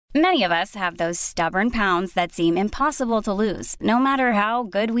Many of us have those stubborn pounds that seem impossible to lose, no matter how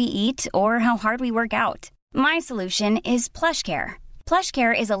good we eat or how hard we work out. My solution is PlushCare.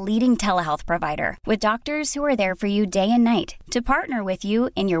 PlushCare is a leading telehealth provider with doctors who are there for you day and night to partner with you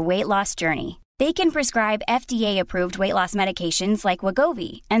in your weight loss journey. They can prescribe FDA-approved weight loss medications like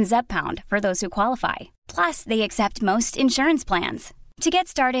Wegovy and Zepbound for those who qualify. Plus, they accept most insurance plans. To get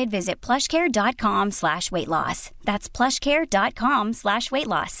started, visit plushcare.com/weightloss. That's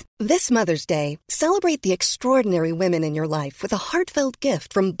plushcare.com/weightloss. This Mother's Day, celebrate the extraordinary women in your life with a heartfelt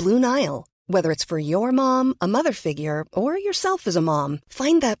gift from Blue Nile. Whether it's for your mom, a mother figure, or yourself as a mom,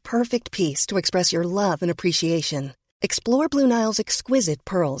 find that perfect piece to express your love and appreciation. Explore Blue Nile's exquisite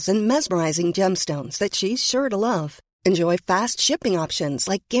pearls and mesmerizing gemstones that she's sure to love. Enjoy fast shipping options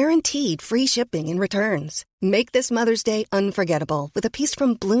like guaranteed free shipping and returns. Make this Mother's Day unforgettable with a piece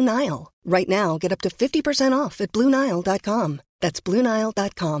from Blue Nile. Right now, get up to 50% off at BlueNile.com. That's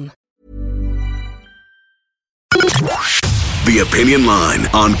BlueNile.com. The Opinion Line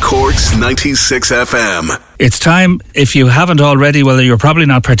on Cork's 96 FM. It's time, if you haven't already, well, you're probably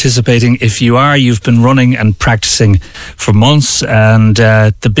not participating. If you are, you've been running and practicing for months, and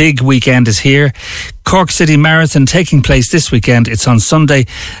the big weekend is here. Cork City Marathon taking place this weekend. It's on Sunday,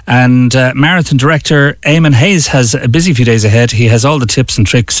 and Marathon Director Eamon Hayes has a busy few days ahead. He has all the tips and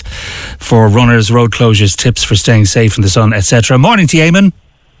tricks for runners, road closures, tips for staying safe in the sun, etc. Morning to you, Eamon.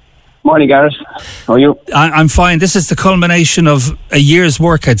 Morning, Gareth. How are you? I'm fine. This is the culmination of a year's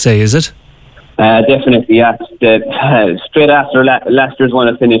work, I'd say, is it? Definitely, yeah. Straight after last year's one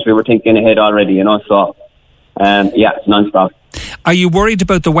had finished, we were thinking ahead already, so yeah, it's non-stop. Are you worried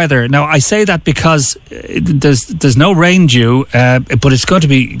about the weather? Now, I say that because there's no rain due, but it's going to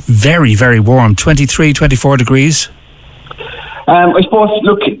be very, very warm, 23, 24 degrees. I suppose,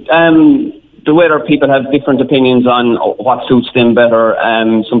 look, the weather, people have different opinions on what suits them better.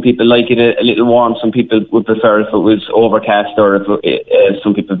 Some people like it a little warm. Some people would prefer if it was overcast, or if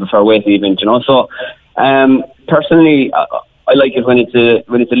some people prefer wet even. So, personally, I like it when it's a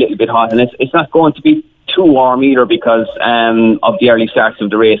little bit hot, and it's not going to be too warm either because of the early starts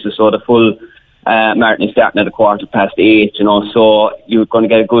of the races. So the full marathon is starting at 8:15. So you're going to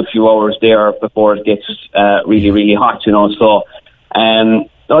get a good few hours there before it gets really, really hot. So.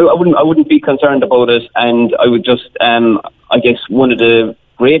 I wouldn't be concerned about it, and I would just, I guess one of the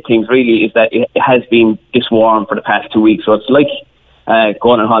great things really is that it has been this warm for the past 2 weeks, so it's like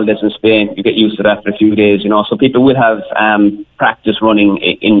going on holidays in Spain. You get used to that after a few days, so people will have practice running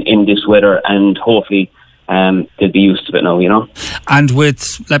in this weather, and hopefully they'll be used to it now, And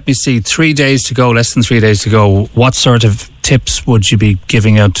with, let me see, 3 days to go, less than 3 days to go, what sort of tips would you be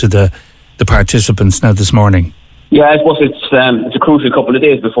giving out to the participants now this morning? Yeah, I suppose it's a crucial couple of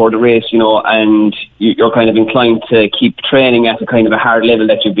days before the race, and you're kind of inclined to keep training at a kind of a hard level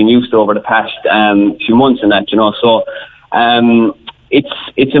that you've been used to over the past few months and that, So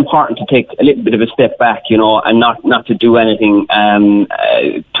it's important to take a little bit of a step back, and not to do anything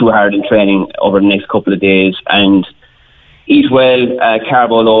too hard in training over the next couple of days, and eat well,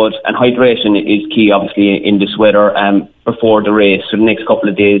 carbo load, and hydration is key, obviously, in this weather before the race. So the next couple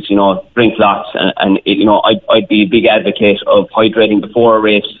of days, drink lots, and I'd be a big advocate of hydrating before a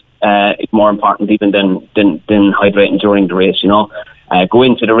race. It's more important even than hydrating during the race. Go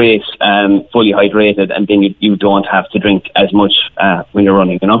into the race fully hydrated, and then you don't have to drink as much when you're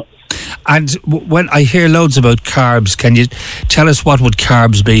running. And when I hear loads about carbs, can you tell us what would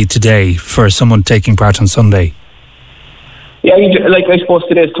carbs be today for someone taking part on Sunday? Yeah, I suppose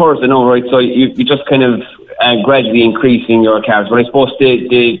today's Thursday now, right? So you just kind of gradually increasing your carbs. But I suppose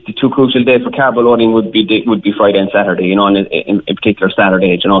the two crucial days for carb loading would be Friday and Saturday, and in particular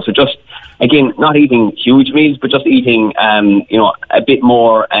Saturday, So just, again, not eating huge meals, but just eating, a bit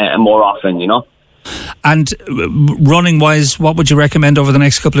more and more often, And running-wise, what would you recommend over the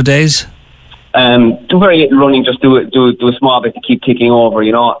next couple of days? Do very little running, just do a small bit to keep ticking over,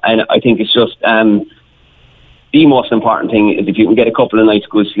 And I think it's just... the most important thing is if you can get a couple of nights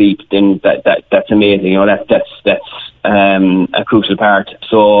good sleep, then that's amazing. That's a crucial part.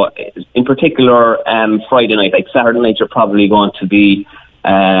 So in particular, Friday night, like Saturday night, you're probably going to be,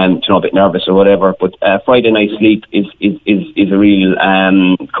 a bit nervous or whatever. But Friday night sleep is a real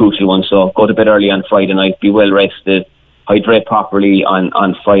crucial one. So go to bed early on Friday night, be well rested, hydrate properly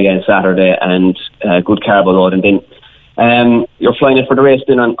on Friday and Saturday, and good carbo load, and then. You're flying it for the race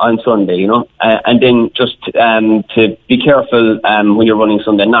then on Sunday, and then just to be careful when you're running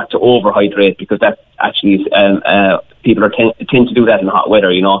Sunday, not to overhydrate, because that actually is, people tend to do that in hot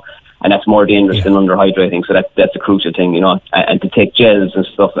weather, and that's more dangerous than underhydrating. So that's a crucial thing, and to take gels and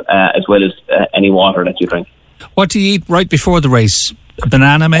stuff as well as any water that you drink. What do you eat right before the race, A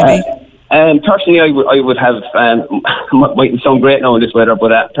banana, maybe? Personally, I would have, mightn't sound great now in this weather,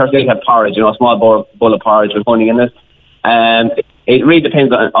 but personally I'd have porridge, a small bowl of porridge with honey in it. It really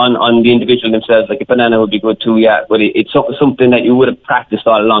depends on the individual themselves. Like a banana would be good too, yeah, but it's something that you would have practiced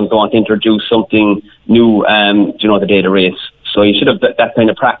all along. Don't introduce something new, the day of the race. So you should have that kind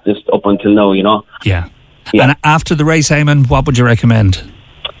of practiced up until now, Yeah. And after the race, Eamon, what would you recommend?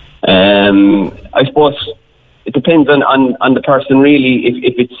 I suppose it depends on the person really.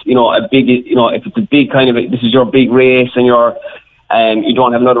 If it's if it's a big kind of this is your big race and you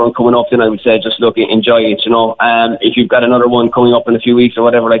don't have another one coming up, then I would say just look, enjoy it. If you've got another one coming up in a few weeks or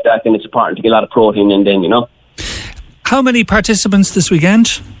whatever like that, then it's important to get a lot of protein in then. How many participants this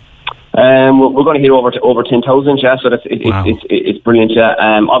weekend? We're going to hit over 10,000, yeah. So it's brilliant, yeah.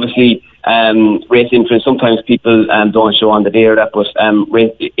 Obviously, race entrants. Sometimes people don't show on the day or that, but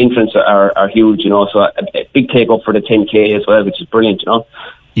race entrants are huge, So a big take up for the 10K as well, which is brilliant,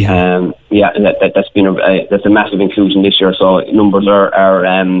 Yeah. And that's been that's a massive inclusion this year. So numbers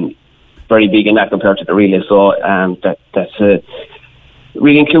are very big in that compared to the relay. So that's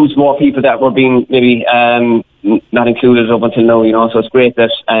really includes more people that were being maybe not included up until now, So it's great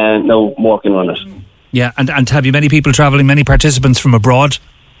that now more can run it. Yeah, and have you many people travelling, many participants from abroad?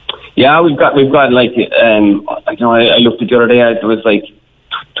 Yeah, we've got like I looked at the other day. There was like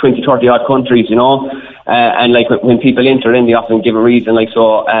 20, 30 odd countries, and like when people enter in, they often give a reason. Like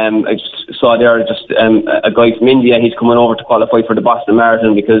so, I just saw there a guy from India. He's coming over to qualify for the Boston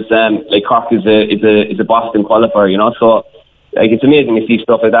Marathon because like Cork is a Boston qualifier, So like it's amazing to see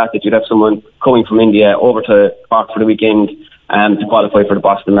stuff like that you'd have someone coming from India over to Cork for the weekend to qualify for the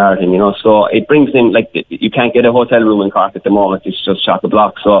Boston Marathon, So it brings in, like, you can't get a hotel room in Cork at the moment. It's just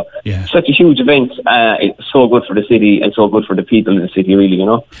chock-a-block. So such a huge event. It's so good for the city and so good for the people in the city, really,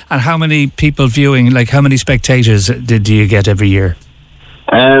 And how many people viewing, like how many spectators do you get every year?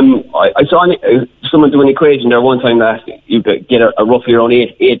 I saw someone do an equation there one time that you get a roughly around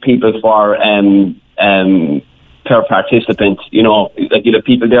eight people for per participant, like you have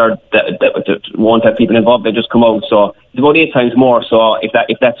people there that won't have people involved, they just come out. So it's about 8 times more. So if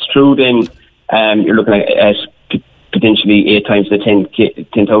that's true, then you're looking at potentially 8 times the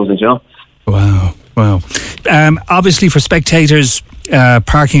 10,000. Wow. Obviously, for spectators,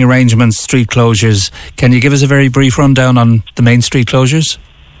 parking arrangements, street closures. Can you give us a very brief rundown on the main street closures?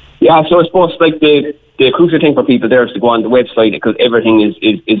 Yeah, so I suppose like the crucial thing for people there is to go on the website because everything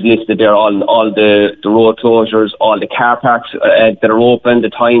is listed there, all the road closures, all the car parks that are open, the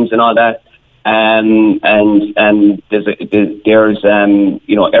times and all that. And there's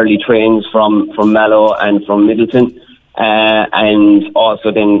early trains from Mallow and from Middleton, and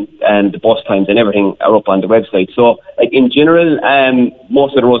also then the bus times and everything are up on the website. So like in general,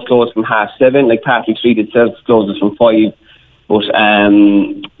 most of the roads close from 7:30. Like Patrick Street itself closes from 5. But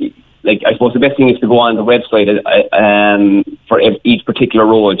like I suppose the best thing is to go on the website for each particular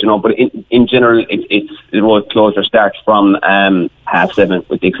road, But in general, it's the road closure starts from 7:30,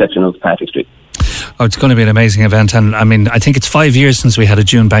 with the exception of Patrick Street. Oh, it's going to be an amazing event, and I mean, I think it's 5 years since we had a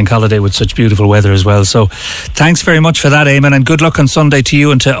June bank holiday with such beautiful weather as well. So, thanks very much for that, Eamon, and good luck on Sunday to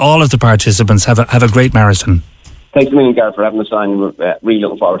you and to all of the participants. Have a great marathon. Thanks a million, Gareth, for having us on. We're really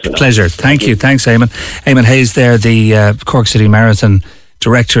looking forward to it. Pleasure. Thank you. Thanks, Eamon. Eamon Hayes there, the Cork City Marathon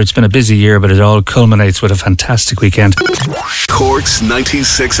director. It's been a busy year, but it all culminates with a fantastic weekend. Cork's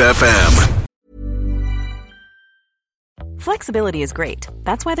 96 FM. Flexibility is great.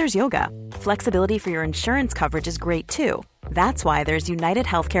 That's why there's yoga. Flexibility for your insurance coverage is great too. That's why there's United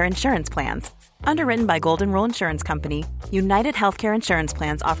Healthcare Insurance Plans. Underwritten by Golden Rule Insurance Company, United Healthcare Insurance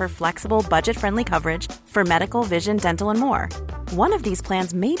Plans offer flexible, budget-friendly coverage for medical, vision, dental, and more. One of these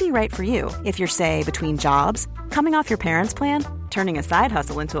plans may be right for you if you're, say, between jobs, coming off your parents' plan, turning a side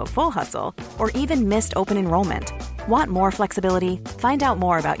hustle into a full hustle, or even missed open enrollment. Want more flexibility? Find out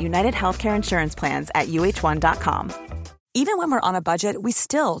more about United Healthcare Insurance Plans at uh1.com. Even when we're on a budget, we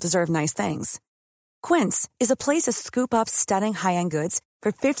still deserve nice things. Quince is a place to scoop up stunning high-end goods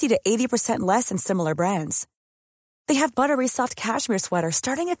for 50 to 80% less than similar brands. They have buttery soft cashmere sweaters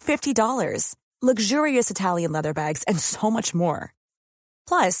starting at $50, luxurious Italian leather bags, and so much more.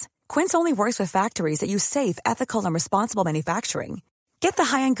 Plus, Quince only works with factories that use safe, ethical, and responsible manufacturing. Get the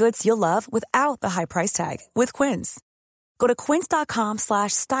high-end goods you'll love without the high price tag with Quince. Go to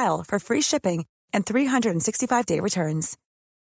quince.com/style for free shipping and 365-day returns.